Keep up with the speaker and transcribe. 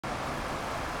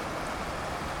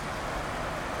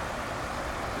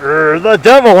The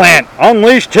devil ant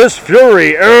unleashed his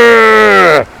fury.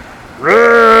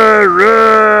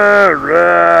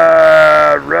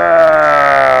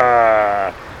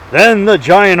 Then the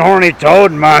giant horny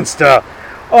toad monster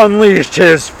unleashed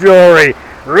his fury.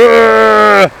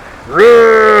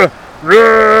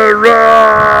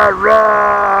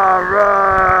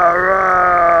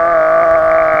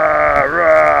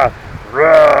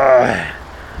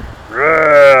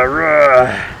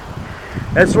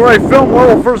 That's where I filmed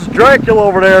Werewolf vs. Dracula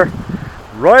over there.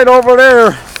 Right over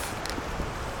there.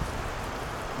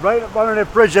 Right up under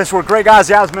that bridge. That's where Greg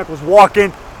Osmic was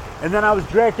walking. And then I was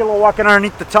Dracula walking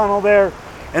underneath the tunnel there.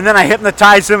 And then I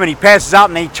hypnotize him and he passes out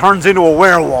and he turns into a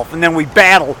werewolf. And then we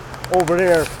battle over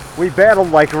there. We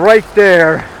battled like right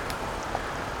there.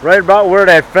 Right about where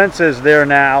that fence is there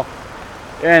now.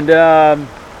 And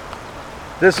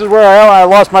this is where I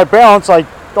lost my balance. I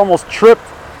almost tripped.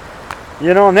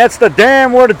 You know, and that's the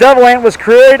dam where the devil ant was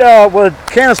created, where the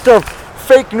canister of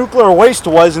fake nuclear waste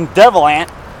was in Devil Ant.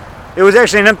 It was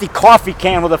actually an empty coffee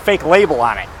can with a fake label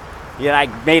on it. Yeah, I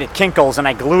made it Kinkles and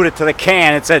I glued it to the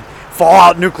can. It said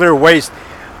Fallout Nuclear Waste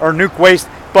or Nuke Waste.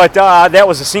 But that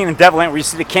was a scene in Devil Ant where you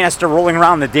see the canister rolling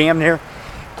around the dam there.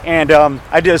 And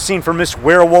I did a scene for Miss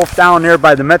Werewolf down there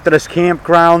by the Methodist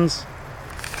campgrounds.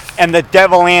 And the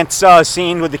Devil Ant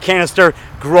scene with the canister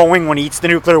growing when he eats the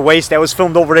nuclear waste, that was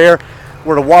filmed over there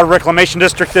where the Water Reclamation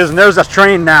District is. And there's a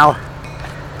train now.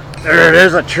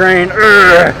 There's a train.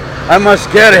 I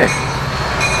must get it.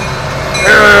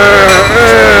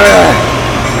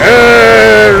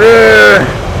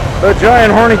 The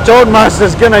giant horny toad monster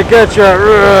is gonna get you.